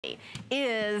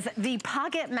is the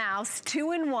Pocket Mouse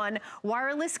 2-in-1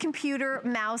 wireless computer,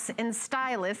 mouse, and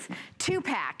stylus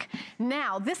 2-pack.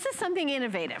 Now, this is something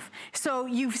innovative. So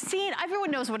you've seen,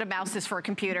 everyone knows what a mouse is for a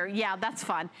computer. Yeah, that's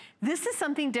fun. This is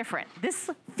something different.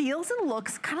 This feels and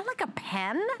looks kind of like a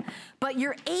pen, but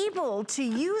you're able to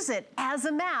use it as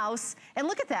a mouse. And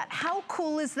look at that. How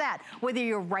cool is that? Whether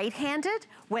you're right-handed,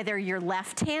 whether you're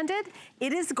left-handed,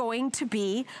 it is going to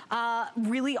be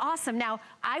really awesome. Now,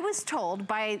 I was told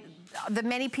by the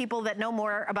many people that know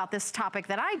more about this topic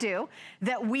than I do,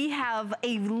 that we have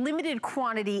a limited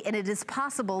quantity and it is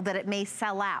possible that it may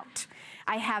sell out.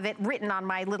 I have it written on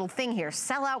my little thing here,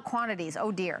 sell out quantities,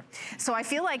 oh dear. So I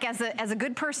feel like as a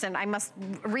good person, I must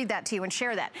read that to you and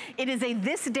share that. It is a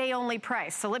this day only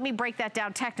price. So let me break that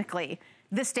down technically.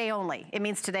 This day only. It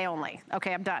means today only.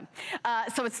 Okay, I'm done.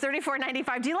 So it's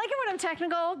 $34.95. Do you like it when I'm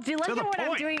technical? Do you like it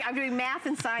when I'm doing math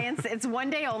and science? It's one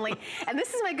day only. And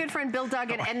this is my good friend Bill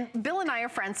Duggan, and Bill and I are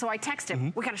friends, so I text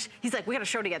him. He's like, we got a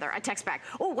show together. I text back.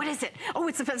 Oh, what is it? Oh,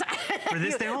 it's a for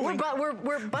this day only.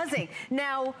 We're buzzing.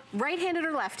 Now, right-handed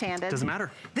or left-handed? Doesn't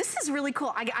matter. This is really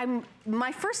cool.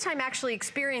 My first time actually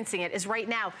experiencing it is right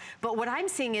now, but what I'm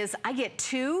seeing is I get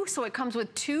two, so it comes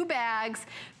with 2 bags,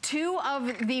 2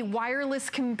 of the wireless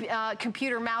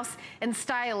computer, mouse, and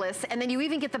stylus, and then you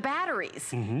even get the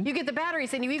batteries. You get the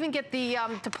batteries, and you even get the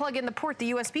to plug in the port,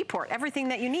 the USB port, everything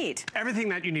that you need. Everything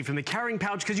that you need, from the carrying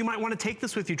pouch, because you might want to take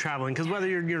this with you traveling, because whether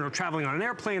you're traveling on an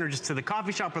airplane or just to the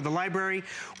coffee shop or the library,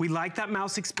 we like that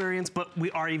mouse experience, but we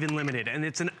are even limited, and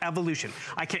it's an evolution.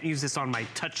 I can't use this on my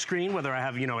touch screen, whether I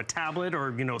have a tablet or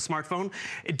a smartphone.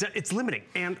 It's limiting,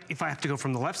 and if I have to go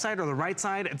from the left side or the right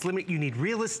side, it's limiting. You need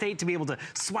real estate to be able to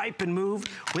swipe and move.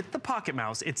 With the Pocket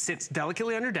Mouse, it sits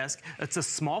delicately on your desk. It's a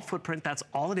small footprint, that's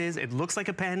all it is. It looks like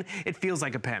a pen, it feels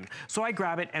like a pen. So I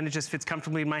grab it and it just fits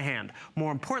comfortably in my hand.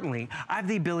 More importantly, I have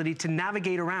the ability to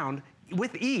navigate around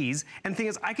with ease, and the thing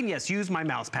is, I can, yes, use my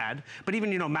mouse pad, but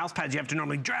even, mouse pads you have to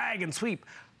normally drag and sweep.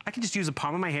 I can just use the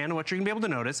palm of my hand, and what you're gonna be able to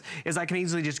notice is I can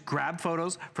easily just grab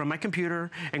photos from my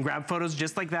computer and grab photos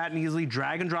just like that and easily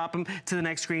drag and drop them to the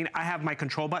next screen. I have my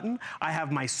control button, I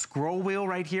have my scroll wheel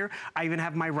right here, I even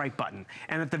have my right button.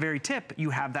 And at the very tip, you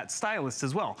have that stylus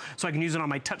as well. So I can use it on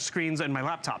my touch screens and my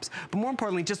laptops. But more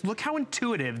importantly, just look how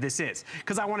intuitive this is.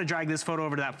 Because I wanna drag this photo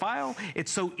over to that file.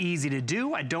 It's so easy to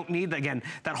do. I don't need, again,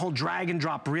 that whole drag and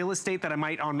drop real estate that I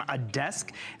might on a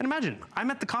desk. And imagine, I'm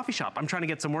at the coffee shop, I'm trying to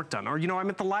get some work done. Or I'm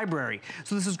at the library.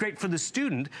 So this is great for the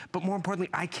student, but more importantly,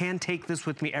 I can take this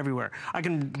with me everywhere. I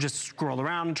can just scroll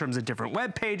around in terms of different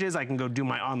web pages. I can go do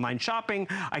my online shopping.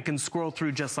 I can scroll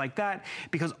through just like that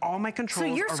because all my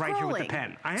controls are right here with the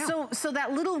pen. I am. So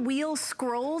that little wheel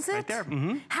scrolls it? Right there.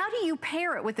 How do you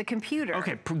pair it with the computer?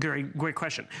 Okay, great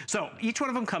question. So each one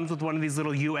of them comes with one of these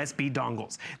little USB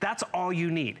dongles. That's all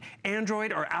you need.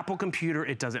 Android or Apple computer,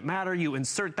 it doesn't matter. You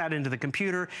insert that into the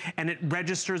computer and it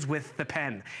registers with the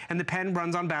pen. And the pen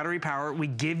runs on battery power. We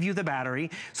give you the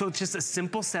battery. So it's just a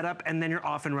simple setup and then you're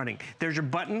off and running. There's your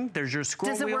button, there's your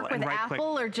scroll wheel. Does it work with Apple click.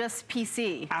 Or just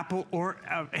PC? Apple or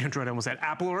Android, I almost said.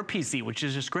 Apple or PC, which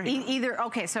is just great. Either,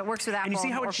 okay, so it works with Apple. And you see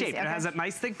how it's shaped. Okay. It has that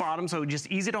nice thick bottom, so just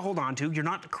easy to hold on to. You're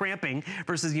not cramping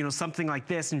versus, something like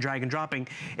this and drag and dropping.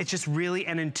 It's just really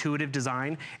an intuitive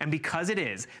design. And because it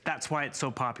is, that's why it's so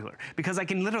popular. Because I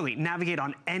can literally navigate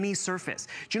on any surface.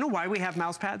 Do you know why we have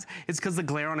mouse pads? It's because the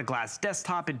glare on a glass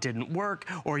desktop, it didn't work.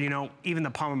 Or, even the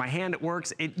palm of my hand, it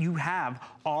works. You have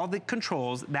all the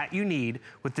controls that you need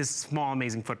with this small,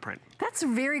 amazing footprint. That's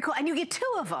very cool. And you get 2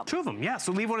 of them. 2 of them, yeah.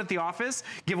 So leave one at the office,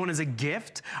 give one as a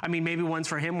gift. I mean, maybe one's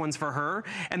for him, one's for her.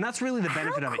 And that's really the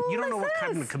benefit of it. You don't know what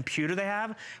kind of a computer they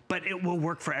have, but it will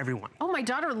work for everyone. Oh, my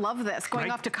daughter loved this,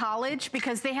 going off to college,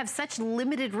 because they have such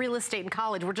limited real estate in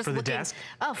college. We're just looking. For the desk?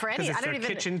 Oh, for any. I don't even.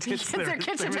 Kitchen tips, it's their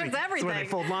kitchen tips, everything. So when they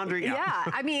fold laundry, yeah.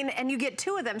 I mean, and you get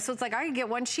 2 of them. So it's like I can get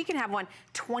one, she can have one.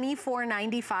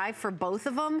 $24.95 for both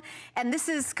of them. And this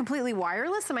is completely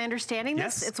wireless. Am I understanding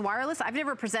this? Yes. It's wireless. I've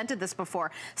never presented this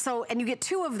before. So, and you get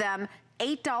 2 of them,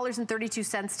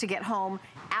 $8.32 to get home,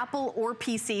 Apple or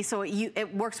PC, so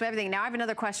it works with everything. Now I have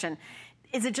another question.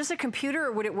 Is it just a computer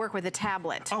or would it work with a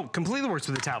tablet? Oh, completely works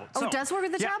with a tablet. Oh, it does work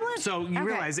with the tablet? So you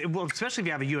realize, well, especially if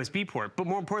you have a USB port, but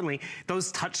more importantly,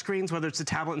 those touch screens, whether it's a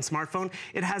tablet and smartphone,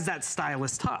 it has that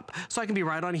stylus top. So I can be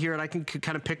right on here and I can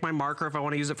kind of pick my marker if I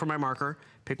want to use it for my marker.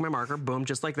 Pick my marker, boom,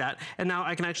 just like that. And now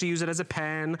I can actually use it as a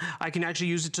pen. I can actually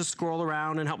use it to scroll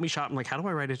around and help me shop. I'm like, how do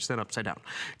I write HSN upside down?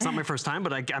 It's not my first time,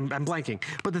 but I'm blanking.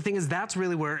 But the thing is, that's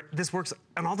really where this works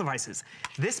on all devices.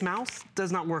 This mouse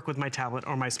does not work with my tablet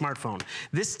or my smartphone.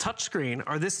 This touchscreen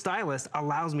or this stylus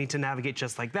allows me to navigate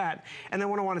just like that. And then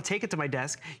when I want to take it to my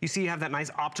desk, you see you have that nice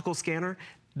optical scanner.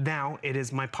 now it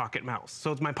is my pocket mouse.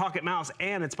 So it's my pocket mouse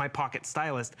and it's my pocket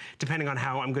stylus, depending on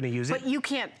how I'm gonna use it. But you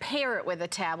can't pair it with a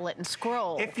tablet and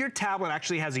scroll. If your tablet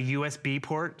actually has a USB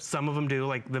port, some of them do,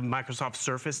 like the Microsoft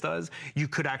Surface does, you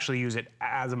could actually use it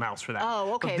as a mouse for that.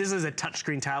 Oh, okay. But this is a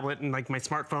touchscreen tablet, and like my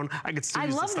smartphone, I could still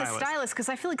use the stylus. I love the stylus because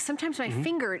I feel like sometimes my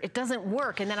finger, it doesn't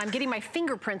work, and then I'm getting my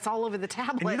fingerprints all over the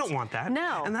tablet. And you don't want that.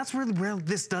 No. And that's where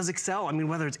this does excel. I mean,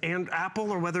 whether it's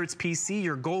Apple or whether it's PC,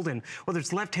 you're golden. Whether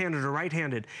it's left-handed or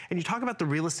right-handed. And you talk about the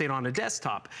real estate on a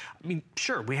desktop. I mean,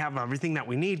 sure, we have everything that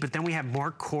we need, but then we have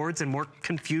more cords and more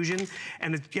confusion.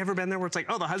 And have you ever been there where it's like,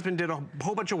 oh, the husband did a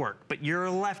whole bunch of work, but you're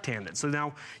left-handed. So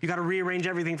now you got to rearrange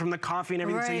everything from the coffee and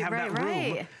everything, so you have that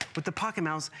room. With the pocket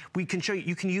mouse, we can show you,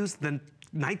 you can use the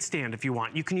nightstand if you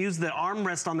want. You can use the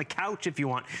armrest on the couch if you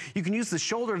want. You can use the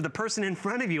shoulder of the person in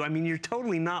front of you. I mean, you're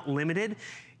totally not limited,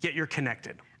 yet you're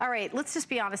connected. All right, let's just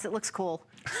be honest, it looks cool.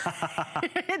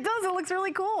 It does, it looks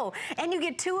really cool. And you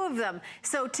get 2 of them.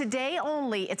 So today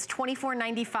only, it's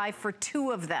 $24.95 for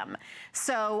 2 of them.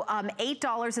 So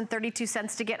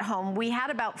 $8.32 to get home. We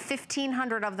had about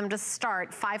 1,500 of them to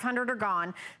start, 500 are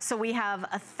gone. So we have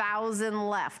 1,000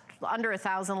 left, under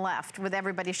 1,000 left with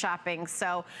everybody shopping.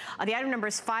 So the item number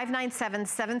is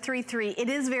 597733. It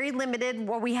is very limited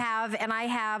what we have, and I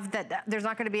have that there's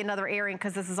not gonna be another airing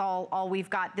because this is all we've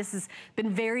got. This has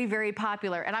been very, very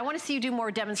popular. And I wanna see you do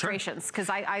more demonstrations because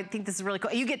I think this is really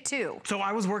cool. You get 2. So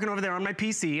I was working over there on my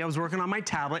PC, I was working on my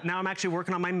tablet, now I'm actually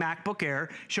working on my MacBook Air,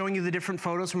 showing you the different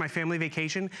photos from my family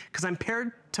vacation, because I'm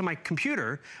paired to my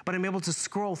computer, but I'm able to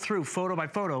scroll through photo by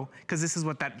photo, because this is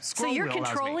what that scroll wheel allows me. So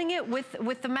you're controlling it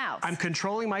with the mouse? I'm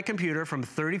controlling my computer from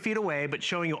 30 feet away, but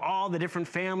showing you all the different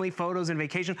family photos and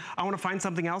vacation. I wanna find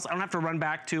something else, I don't have to run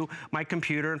back to my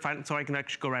computer and find it, so I can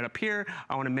actually go right up here.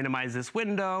 I wanna minimize this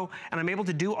window, and I'm able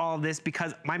to do all of this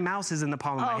because my mouse is in the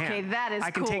palm of my hand. Okay, that is cool.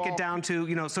 I can take it down to,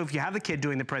 you know, so if you have the kid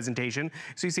doing the presentation,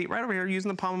 so you see it right over here using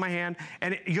the palm of my hand,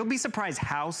 and you'll be surprised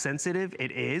how sensitive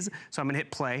it is. So I'm gonna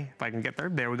hit play, if I can get there.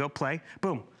 There we go, play,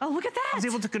 boom. Oh, look at that. I was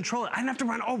able to control it. I didn't have to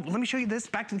run, oh, let me show you this,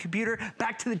 back to the computer,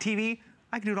 back to the TV.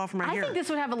 I can do it all from right here. I think this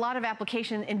would have a lot of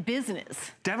application in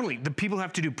business. Definitely, the people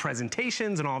have to do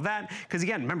presentations and all of that, because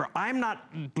again, remember, I'm not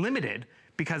limited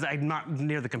because I'm not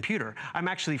near the computer. I'm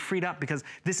actually freed up because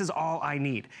this is all I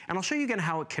need. And I'll show you again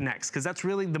how it connects, because that's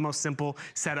really the most simple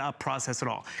setup process at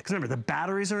all. Because remember, the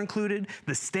batteries are included,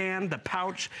 the stand, the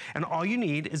pouch, and all you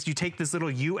need is you take this little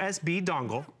USB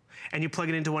dongle, and you plug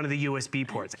it into one of the USB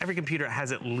ports. Every computer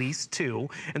has at least 2,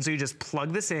 and so you just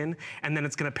plug this in, and then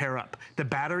it's gonna pair up. The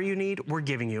battery you need, we're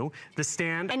giving you. The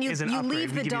stand is an upgrade. And you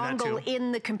leave the dongle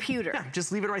in the computer. Yeah,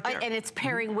 just leave it right there. And it's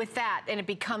pairing with that, and it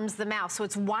becomes the mouse. So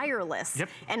it's wireless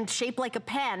and shaped like a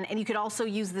pen, and you could also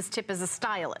use this tip as a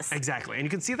stylus. Exactly, and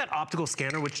you can see that optical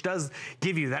scanner, which does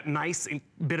give you that nice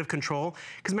bit of control.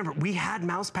 Because remember, we had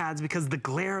mouse pads because the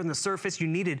glare on the surface, you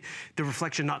needed the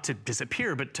reflection not to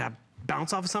disappear, but to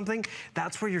bounce off of something.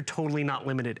 That's where you're totally not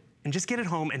limited. And just get it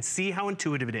home and see how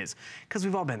intuitive it is. Because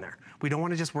we've all been there. We don't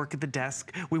want to just work at the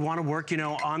desk. We want to work, you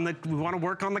know, we want to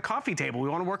work on the coffee table. We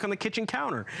want to work on the kitchen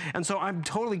counter. And so I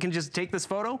totally can just take this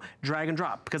photo, drag and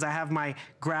drop, because I have my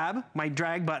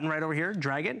drag button right over here,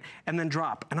 drag it, and then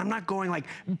drop. And I'm not going like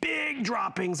big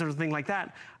droppings or anything like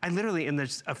that. I literally, in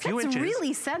there's a few inches. That's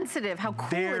really sensitive, how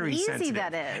cool and easy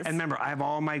that is. And remember, I have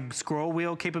all my scroll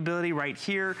wheel capability right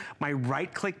here, my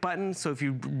right click button. So if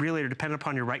you really are dependent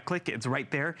upon your right click, it's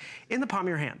right there in the palm of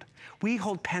your hand. We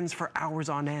hold pens for hours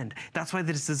on end. That's why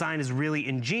this design is really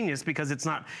ingenious, because it's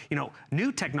not, you know,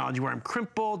 new technology where I'm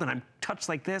crimpled and I'm touched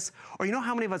like this. Or you know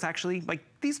how many of us actually, like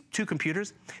these 2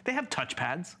 computers, they have touch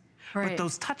pads. Right. But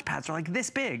those touch pads are like this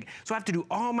big. So I have to do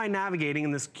all my navigating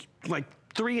in this like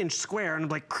 3-inch square, and I'm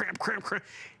like cramp.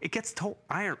 It gets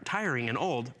tiring and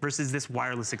old versus this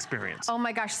wireless experience. Oh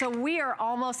my gosh, so we are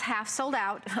almost half sold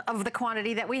out of the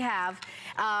quantity that we have.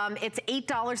 It's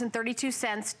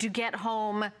 $8.32 to get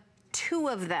home 2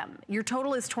 of them. Your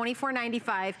total is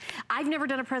 $24.95. I've never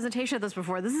done a presentation of this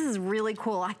before. This is really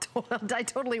cool. I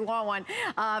totally want one.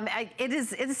 It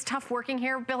is tough working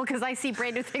here, Bill, because I see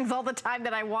brand new things all the time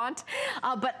that I want.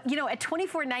 But you know, at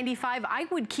 $24.95, I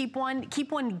would keep one,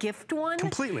 gift one.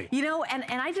 Completely. You know, and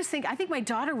I think my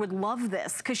daughter would love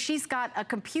this, because she's got a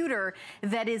computer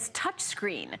that is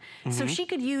touchscreen. So she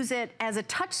could use it as a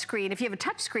touchscreen. If you have a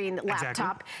touchscreen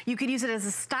laptop, you could use it as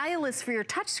a stylus for your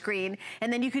touchscreen,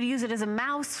 and then you could use use it as a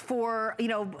mouse for, you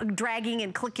know, dragging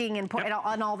and clicking and,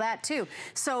 and all that too.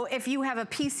 So if you have a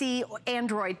PC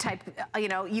Android type, you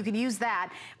know, you can use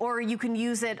that, or you can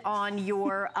use it on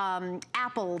your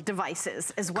Apple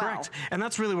devices as well. Correct. And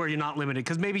that's really where you're not limited,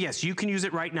 because maybe, yes, you can use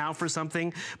it right now for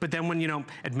something, but then when, you know,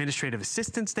 administrative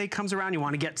assistance day comes around, you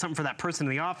want to get something for that person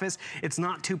in the office, it's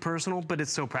not too personal, but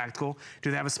it's so practical.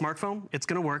 Do they have a smartphone? It's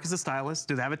going to work as a stylus.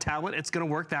 Do they have a tablet? It's going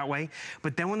to work that way.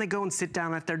 But then when they go and sit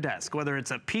down at their desk, whether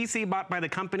it's a PC bought by the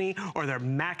company or their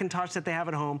Macintosh that they have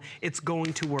at home, it's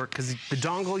going to work, because the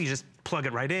dongle, you just plug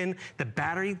it right in. The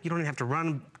battery, you don't even have to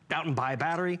run out and buy a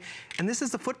battery. And this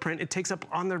is the footprint it takes up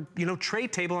on their, you know, tray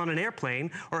table on an airplane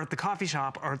or at the coffee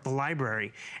shop or at the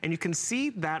library. And you can see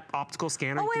that optical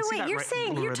scanner. Oh, wait, you're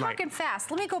saying, you're talking fast.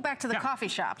 Let me go back to the coffee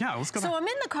shop. Yeah, let's go back. So I'm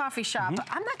in the coffee shop.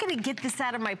 I'm not gonna get this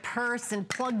out of my purse and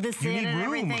plug this in and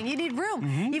everything. You need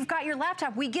room. You've got your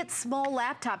laptop. We get small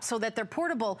laptops so that they're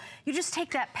portable. You just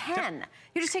take that pen.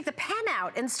 You just take the pen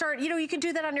out and start, you know, you can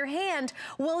do that on your hand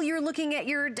while you're looking at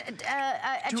your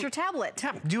tablet.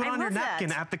 Yeah, do it on your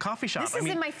napkin at the coffee shop. This is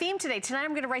in my theme today. Tonight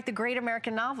I'm going to write the Great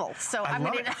American Novel. So I'm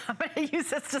going to use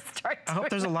this to start. I hope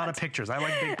there's a lot of pictures. I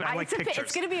like pictures.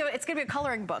 It's going to be a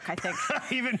coloring book, I think.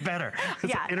 Even better.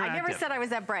 Yeah, I never said I was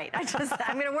that bright. I'm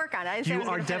going to work on it. You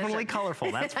are definitely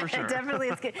colorful. That's for sure. Definitely,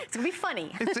 it's going to be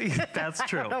funny. That's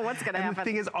true. I don't know what's going to happen. The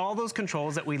thing is, all those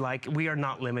controls that we like, we are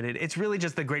not limited. It's really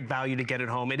just the great value to get at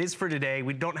home. It is for today.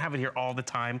 We don't have it here all the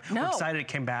time. No. We're excited it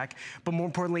came back. But more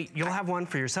importantly, you'll have one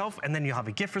for yourself, and then you'll have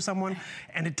a gift for someone,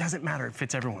 and it doesn't matter. It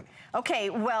fits everyone. Okay,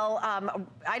 well,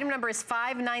 item number is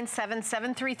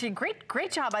 597733.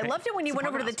 Great job. I loved it when you went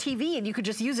over to the TV and you could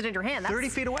just use it in your hand. That's 30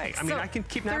 feet away. I mean, I can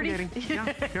keep navigating.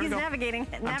 Yeah, He's navigating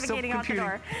out the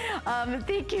door.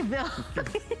 Thank you, Bill.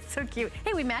 So cute.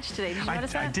 Hey, we matched today. Did you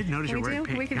notice that? I did notice you're wearing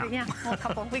pink. Yeah, well, a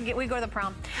couple. We go to the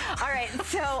prom. All right,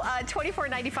 so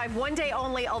 $24.95, one day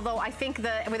only, although I think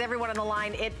with everyone on the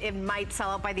line, it might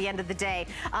sell out by the end of the day.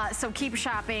 So keep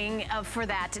shopping for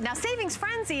that. Now, Savings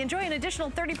Frenzy, enjoy an additional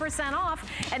 30% off,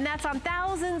 and that's on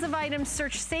thousands of items.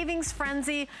 Search Savings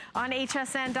Frenzy on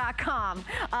hsn.com.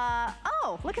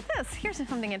 Oh, look at this. Here's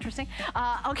something interesting.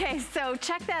 Okay, so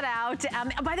check that out.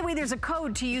 By the way, there's a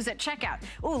code to use at checkout.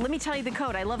 Oh, let me tell you the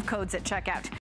code. I love codes at checkout.